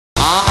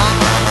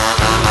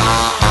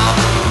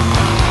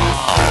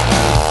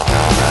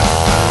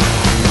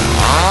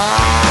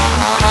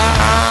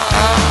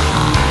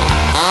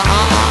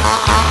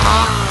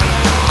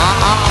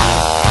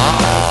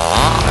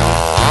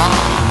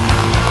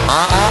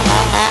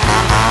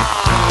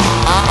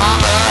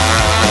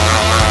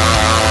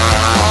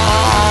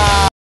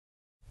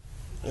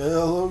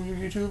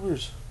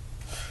YouTubers?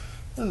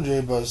 I'm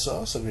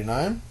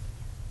JBuzzSaw79.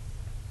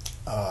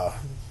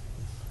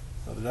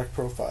 Another deck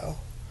profile.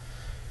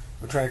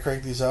 We're trying to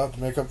crank these out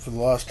to make up for the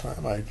lost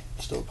time. I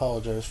still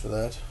apologize for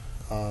that.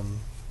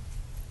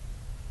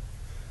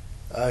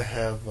 I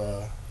have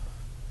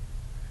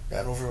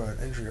gotten over an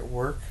injury at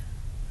work.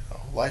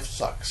 Life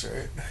sucks,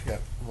 right? Got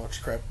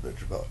much crap to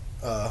bitch about.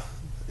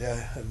 Yeah, I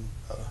had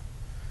a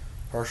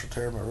partial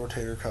tear of my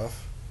rotator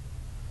cuff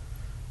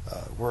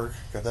at work.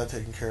 Got that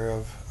taken care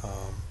of.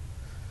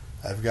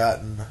 I've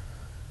gotten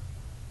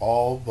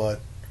all but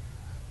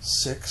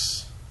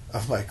 6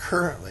 of my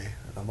currently,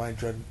 and I might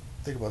try to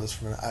think about this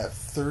for a minute, I have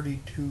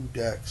 32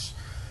 decks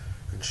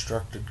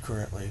constructed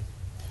currently.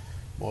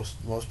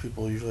 Most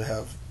people usually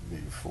have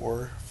maybe 4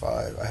 or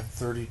 5. I have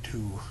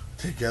 32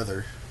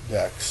 together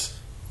decks.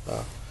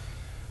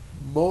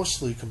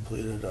 Mostly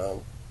completed,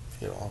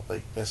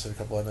 like missing a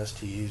couple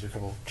NSTs or a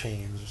couple of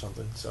chains or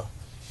something. So,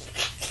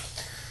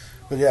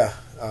 but yeah,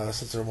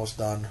 since they're almost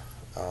done,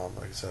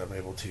 like I said, I'm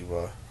able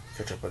to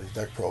catch up on these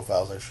deck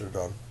profiles I should have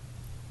done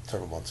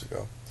several months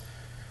ago.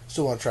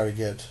 Still want to try to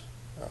get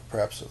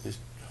perhaps at least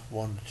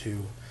 1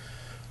 to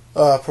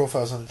 2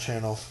 profiles on the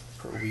channel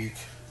per week,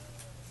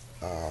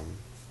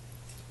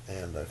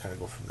 and kind of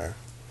go from there.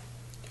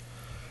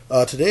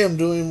 Today I'm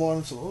doing one.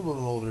 It's a little bit of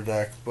an older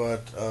deck,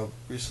 but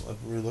recently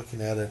we were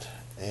looking at it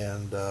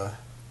and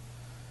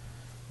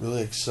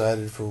really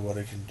excited for what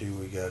it can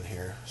do again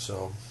here.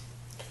 So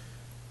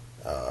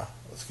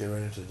let's get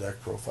right into the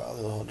deck profile.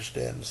 You'll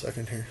understand in a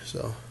second here.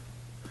 So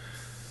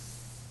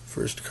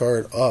first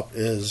card up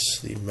is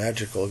the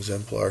Magical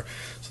Exemplar.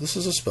 So this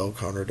is a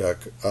Spellcounter deck.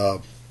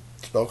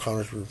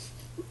 Spellcounters were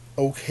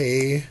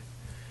okay.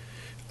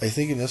 I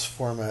think in this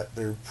format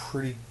they're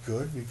pretty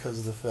good because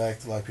of the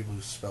fact that a lot of people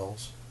use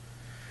spells.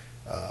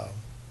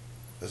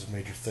 Is a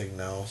major thing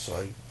now, so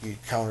I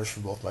get counters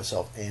from both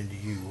myself and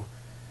you.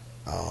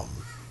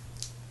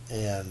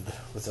 And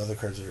with the other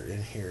cards that are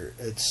in here,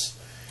 it's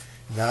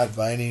not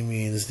by any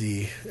means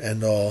the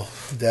end-all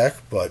deck,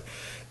 but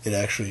it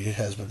actually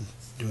has been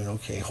doing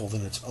okay,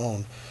 holding its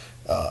own.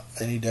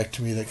 Any deck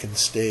to me that can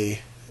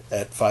stay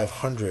at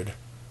 500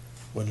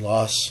 when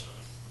lost,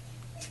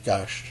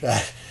 gosh,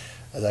 that's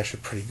actually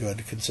pretty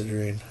good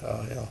considering,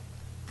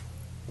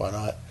 why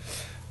not,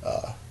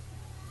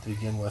 to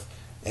begin with.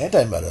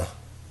 Anti-meta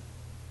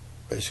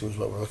basically is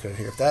what we're looking at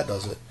here. If that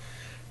does it,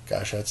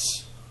 gosh,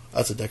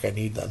 that's a deck I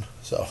need then.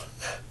 So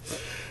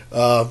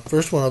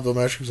first one of the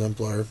Magic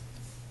Exemplar,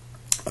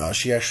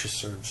 she actually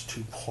serves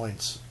 2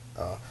 points.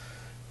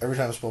 Every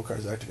time a spell card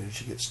is activated,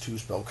 she gets 2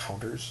 spell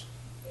counters.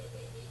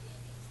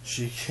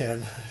 She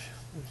can,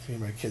 me and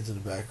my kids in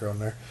the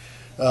background there,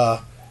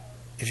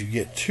 if you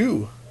get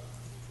 2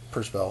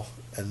 per spell,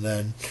 and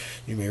then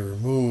you may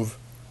remove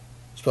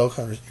spell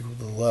counters equal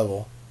to the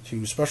level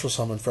to special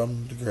summon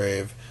from the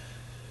grave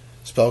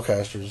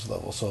spellcaster's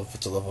level. So if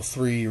it's a level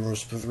 3, you remove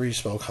 3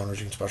 spell counters,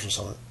 you can special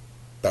summon it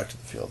back to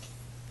the field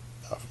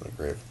from the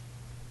grave.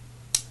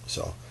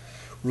 So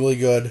really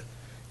good.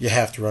 You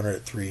have to run it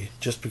at 3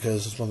 just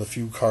because it's one of the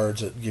few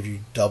cards that give you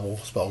double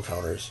spell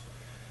counters,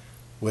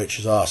 which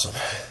is awesome.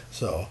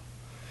 So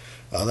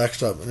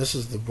next up, and this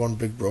is the one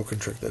big broken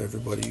trick that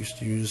everybody used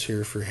to use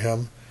here for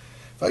him.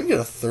 If I can get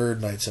a 3rd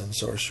Knight's End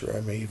Sorcerer,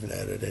 I may even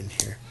add it in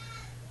here.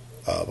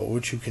 But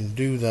what you can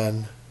do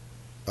then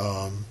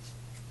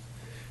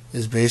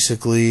is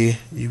basically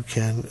you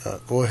can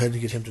go ahead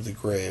and get him to the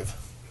grave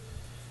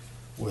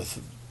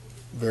with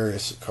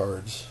various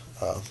cards,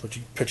 but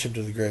you pitch him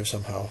to the grave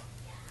somehow.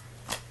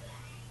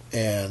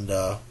 And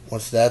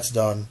once that's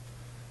done,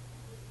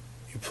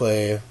 you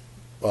play,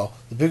 well,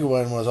 the bigger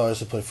one was always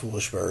to play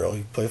Foolish Burial.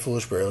 You play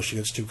Foolish Burial, she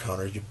gets 2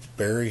 counters, you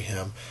bury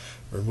him,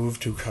 remove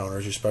 2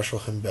 counters, you special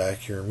him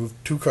back, you remove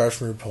 2 cards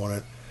from your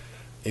opponent,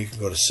 and you can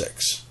go to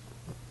 6.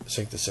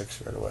 Sink to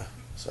 6 right away.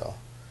 So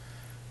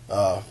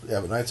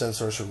yeah, but Knight's End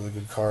Sorcerer, really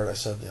good card. I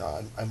said,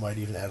 I might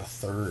even add a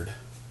 3rd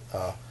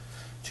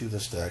to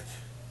this deck.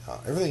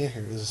 Everything in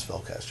here is a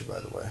spellcaster, by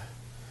the way.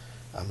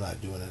 I'm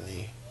not doing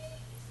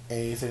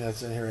anything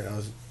that's in here right now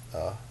is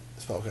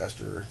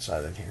spellcaster. It's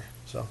not in here.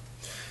 So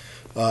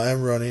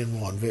I'm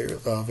running 1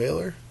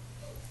 Veiler,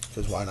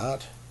 because why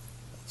not?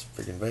 It's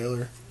freaking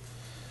Veiler.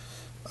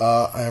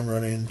 I am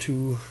running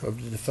 2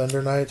 of the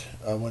Defender Knight.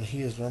 When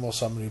he is normal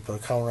summoned, you put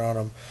a counter on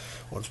him.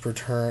 Once per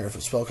turn, if a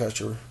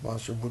spellcaster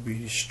monster would be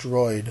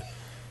destroyed,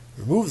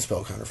 remove the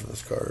spell counter from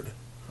this card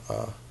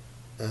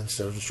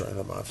instead of destroying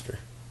the monster.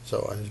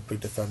 So I need a big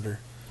Defender.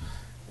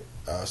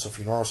 So if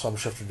you normal summon,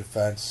 shift your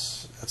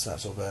defense, that's not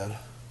so bad.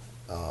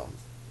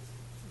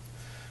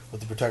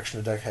 With the protection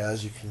the deck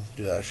has, you can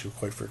do that actually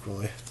quite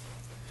frequently.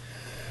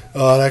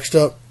 Next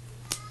up,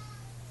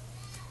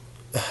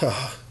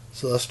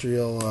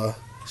 Celestial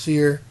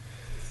Seer.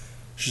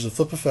 She's a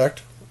flip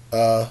effect,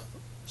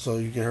 so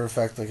you get her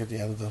effect like at the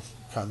end of the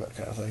combat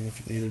kind of thing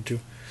if you needed to.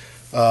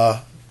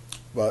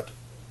 But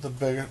the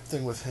big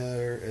thing with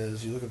her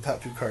is you look at the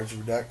top 2 cards of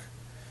your deck.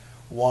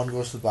 One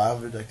goes to the bottom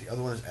of your deck, the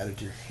other one is added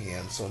to your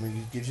hand. So I mean,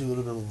 it gives you a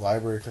little bit of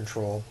library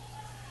control.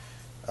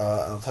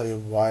 I'll tell you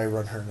why I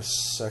run her in a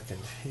second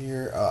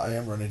here. I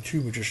am running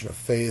 2 Magician of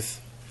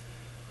Faith.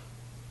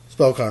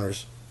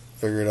 Spellcounters.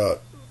 Figure it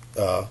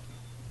out.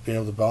 Being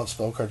able to bounce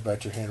spell cards back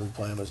to your hand and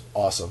replay them is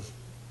awesome.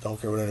 Don't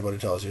care what anybody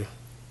tells you.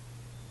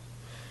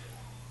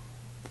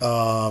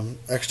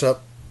 Next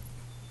up,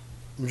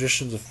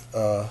 Magicians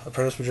of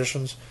Apprentice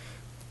Magicians,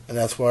 and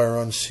that's why I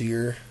run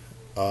Seer,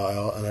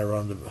 and I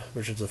run the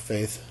Magicians of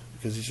Faith,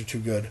 because these are too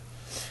good.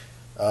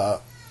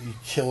 You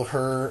kill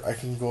her, I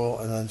can go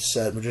and then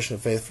set Magician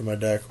of Faith for my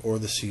deck, or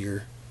the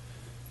Seer.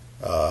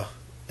 It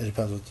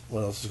depends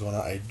what else is going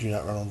on. I do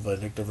not run on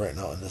Vindictive right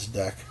now in this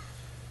deck.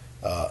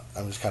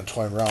 I'm just kind of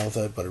toying around with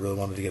it, but I really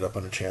wanted to get up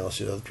on the channel,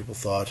 see what other people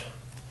thought.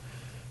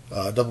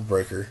 Double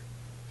Breaker,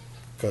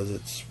 because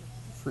it's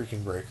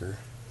freaking breaker,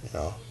 you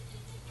know.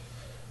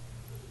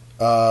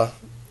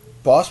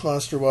 Boss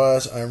monster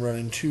wise, I'm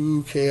running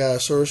 2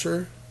 Chaos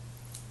Sorcerer,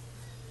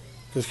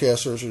 because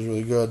Chaos Sorcerer is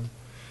really good.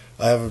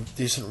 I have a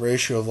decent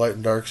ratio of light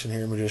and darks in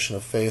here. Magician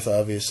of Faith,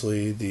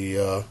 obviously.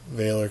 The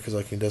Veiler, because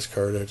I can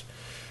discard it.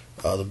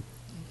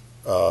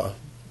 The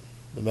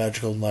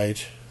Magical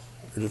Knight,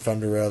 or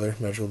Defender rather,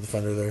 Magical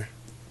Defender there.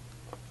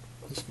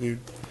 This dude.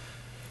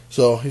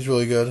 So he's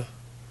really good,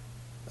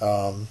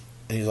 and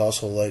he's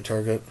also a light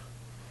target.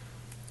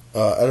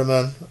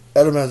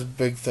 Edaman's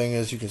big thing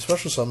is you can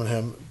special summon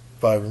him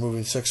by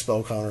removing 6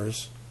 spell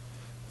counters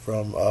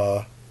from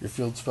your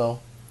field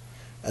spell,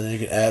 and then you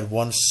can add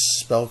 1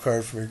 spell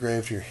card from your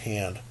grave to your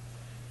hand.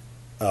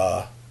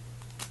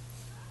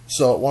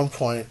 So at one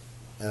point,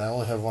 and I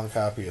only have 1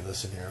 copy of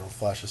this in here, I'll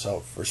flash this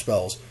out for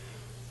spells.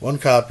 1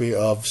 copy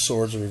of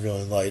Swords of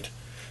Revealing Light.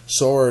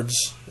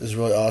 Swords is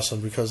really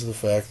awesome because of the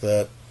fact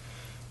that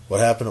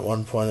what happened at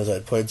one point is I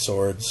played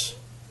Swords,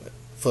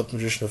 flipped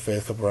Magician of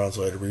Faith a couple rounds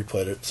later,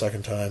 replayed it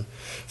 2nd time,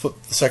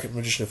 flipped the 2nd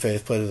Magician of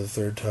Faith, played it the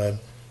 3rd time,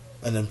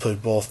 and then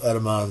played both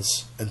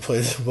Edamons, and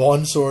played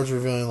 1 Swords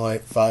Revealing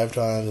Light 5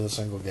 times in a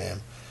single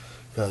game.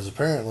 Because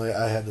apparently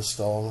I had to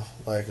stall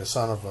like a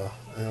son of a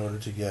in order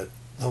to get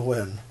the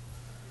win.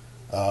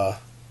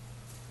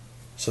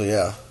 So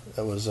yeah,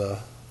 that was an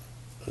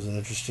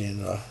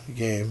interesting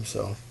game.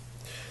 So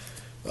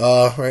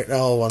right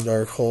now 1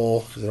 Dark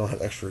Hole, because I don't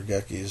have extra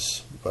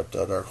Gekis, but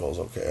Dark Hole's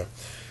okay.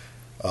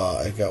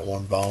 I got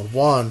 1 Bound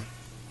Wand.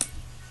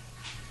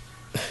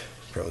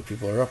 Apparently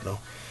people are up now.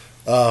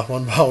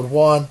 1 Bound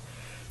Wand.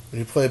 When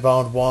you play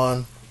Bound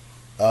Wand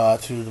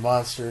to the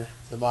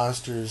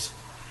monster's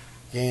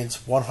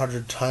gains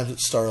 100 times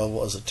its star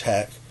level as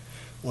attack.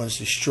 When it's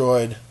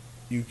destroyed,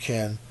 you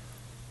can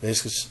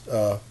basically,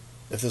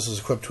 if this is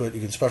equipped to it,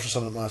 you can special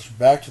summon the monster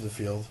back to the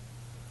field,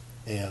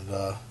 and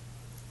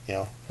you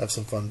know, have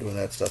some fun doing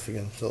that stuff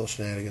again. Little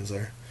shenanigans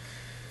there.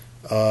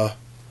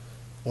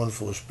 1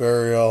 Foolish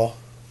Burial.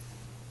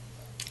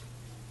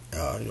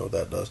 You know what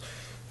that does.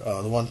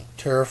 The 1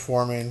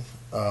 Terraforming.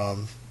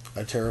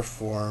 I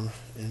terraform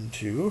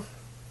into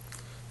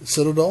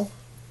Citadel.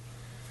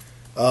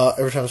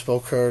 Every time a spell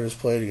card is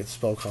played, you get the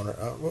spell counter.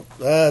 Whoop,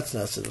 that's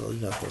not Citadel.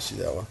 You're not supposed to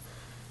see that one.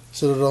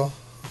 Citadel.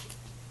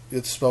 You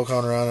get the spell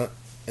counter on it,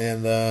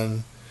 and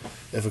then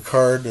if a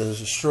card that is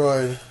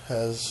destroyed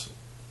has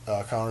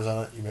counters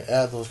on it, you may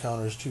add those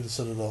counters to the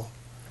Citadel.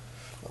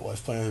 My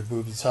wife's playing with her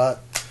boobs. It's hot.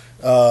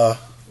 So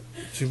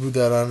you put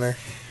that on there.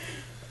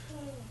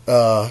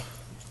 So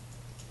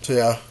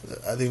yeah,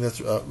 I think that's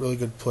a really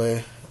good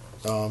play.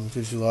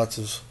 Gives you lots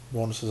of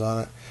bonuses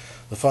on it.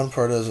 The fun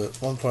part is at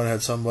one point I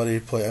had somebody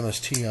play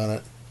MST on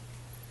it,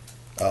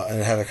 and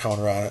it had a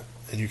counter on it,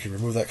 and you can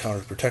remove that counter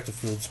to protect the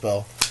field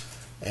spell.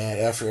 And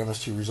after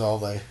MST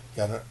resolved, I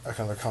got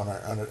another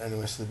counter on it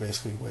anyway, so they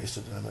basically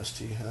wasted an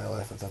MST, and I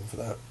laugh at them for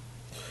that.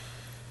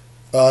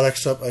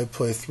 Next up, I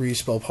play 3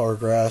 Spell Power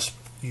Grasp.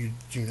 You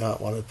do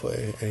not want to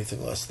play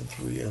anything less than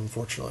 3,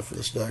 unfortunately, for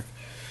this deck.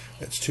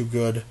 It's too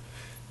good.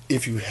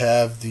 If you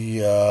have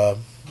the, I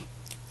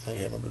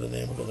can't remember the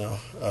name of it now.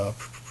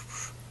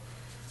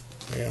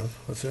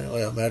 What's it? Oh,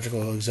 yeah,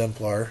 Magical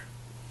Exemplar.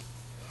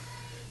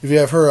 If you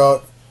have her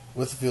out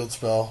with the field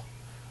spell,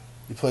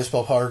 you play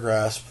Spell Power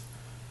Grasp.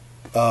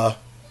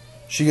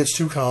 She gets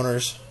 2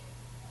 counters,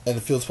 and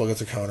the field spell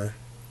gets a counter.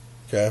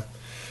 Okay.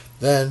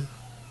 Then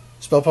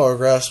Spell Power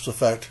Grasp's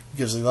effect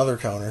gives another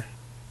counter.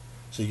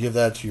 So you give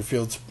that to your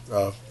field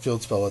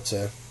spell, let's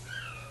say.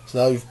 So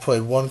now you've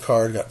played 1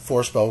 card, got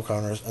 4 spell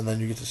counters, and then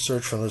you get to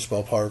search for another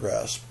Spell Power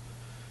Grasp.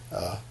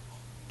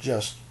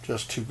 Just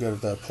too good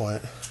at that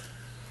point.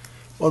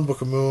 1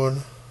 Book of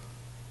Moon,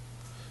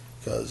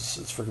 because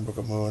it's freaking Book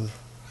of Moon.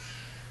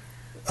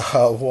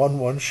 1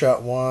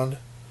 one-shot wand.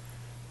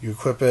 You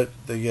equip it,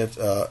 they get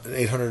an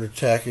 800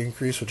 attack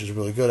increase, which is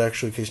really good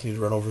actually in case you need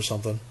to run over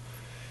something.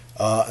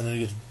 And then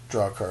you get to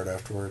draw a card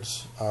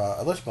afterwards.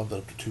 I'd like to bump that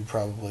up to 2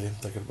 probably, I'm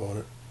thinking about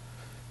it.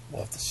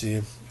 We'll have to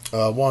see.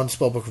 1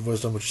 Spellbook of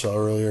Wisdom, which you saw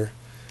earlier.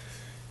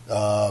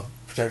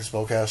 Protect the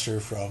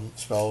spellcaster from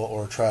spell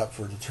or trap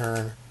for the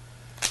turn.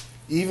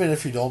 Even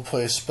if you don't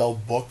play spell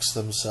books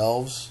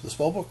themselves, the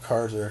spellbook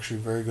cards are actually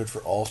very good for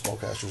all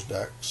spellcasters'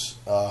 decks.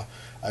 I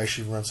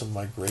actually run some of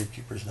my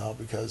Gravekeepers now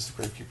because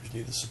the Gravekeepers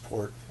need the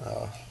support,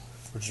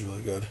 which is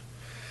really good.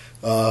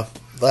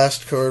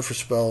 Last card for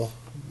spell,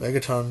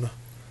 Megaton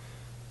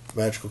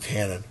Magical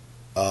Cannon.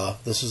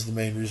 This is the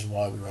main reason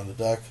why we run the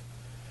deck.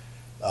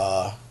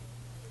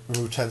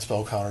 Remove 10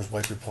 spell counters,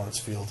 wipe your opponent's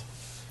field.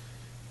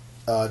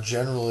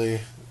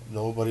 Generally,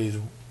 nobody's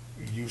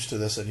used to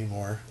this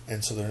anymore,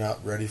 and so they're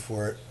not ready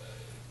for it.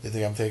 They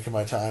think I'm taking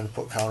my time to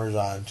put counters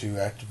on to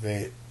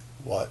activate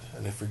what,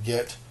 and they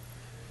forget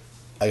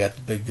I got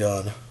the big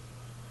gun.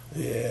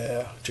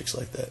 Yeah, chicks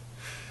like that.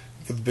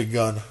 Get the big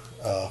gun,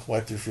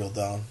 wipe their field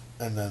down,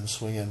 and then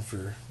swing in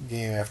for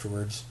game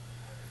afterwards.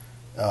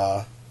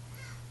 I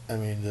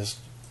mean, just,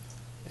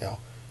 you know,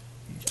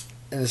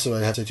 and this is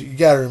what I have to say too. You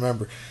got to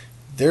remember,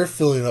 they're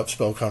filling up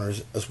spell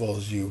counters as well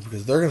as you,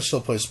 because they're going to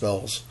still play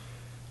spells.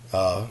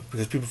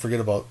 Because people forget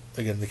about,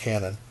 again, the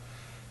cannon.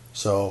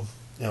 So,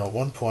 you know, at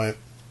one point,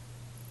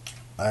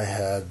 I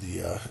had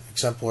the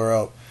Exemplar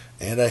out,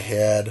 and I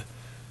had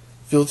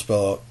Field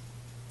Spell out,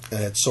 and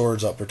I had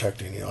Swords up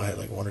protecting. You know, I had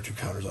like 1 or 2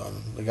 counters on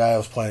them. The guy I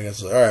was playing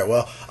against was like, alright,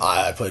 well,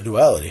 I played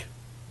Duality.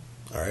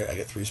 Alright, I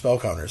get 3 spell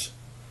counters.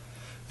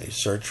 And he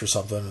searched for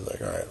something, and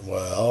like, alright,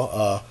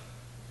 well,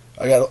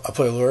 I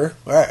play Lure.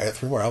 Alright, I got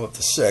 3 more. I'm up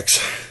to 6.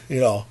 You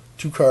know,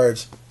 2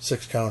 cards,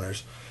 6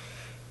 counters.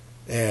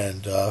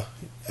 And I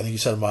think he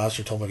said a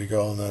monster told me to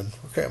go, and then,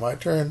 okay, my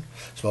turn.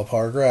 Spell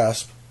Power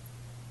Grasp.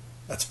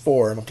 That's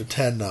 4. I'm up to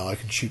 10 now. I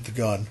can shoot the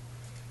gun.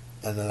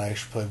 And then I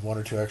actually played 1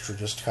 or 2 extra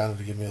just kind of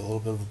to give me a little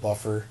bit of a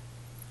buffer.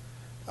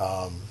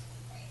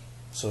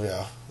 So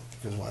yeah,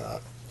 because why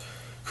not?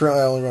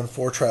 Currently I only run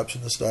 4 traps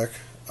in this deck.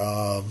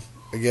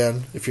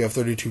 Again, if you have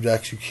 32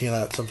 decks, you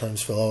cannot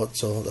sometimes fill out,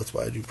 so that's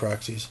why I do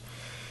proxies.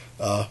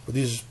 But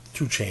these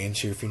 2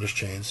 chains here, Fiendish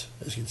Chains.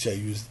 As you can see, I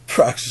use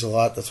proxies a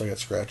lot. That's why I got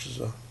scratches,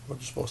 what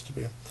it's supposed to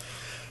be.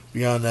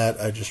 Beyond that,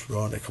 I just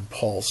run a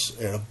Compulse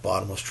and a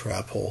Bottomless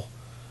Trap Hole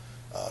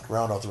to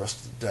round out the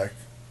rest of the deck.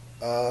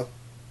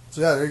 So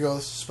yeah, there you go.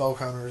 This is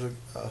Spellcounter's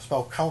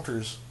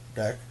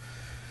deck.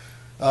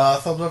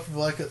 Thumbs up if you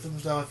like it.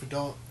 Thumbs down if you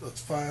don't.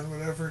 That's fine.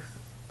 Whatever.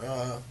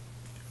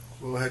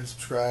 Go ahead and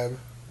subscribe.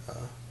 I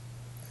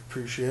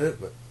appreciate it,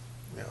 but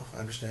you know, I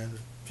understand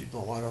if you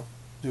don't want to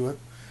do it.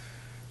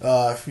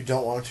 If you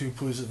don't want to,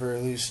 please at the very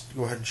least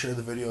go ahead and share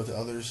the video to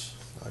others.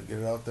 Get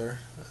it out there.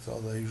 That's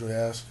all I usually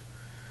ask.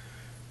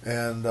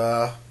 And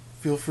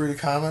feel free to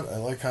comment. I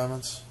like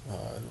comments. I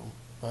don't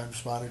mind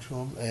responding to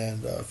them,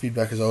 and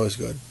feedback is always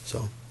good.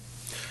 So,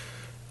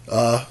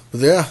 but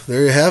yeah,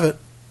 there you have it.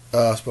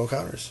 Spell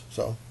counters.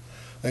 So,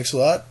 thanks a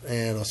lot,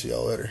 and I'll see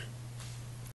y'all later.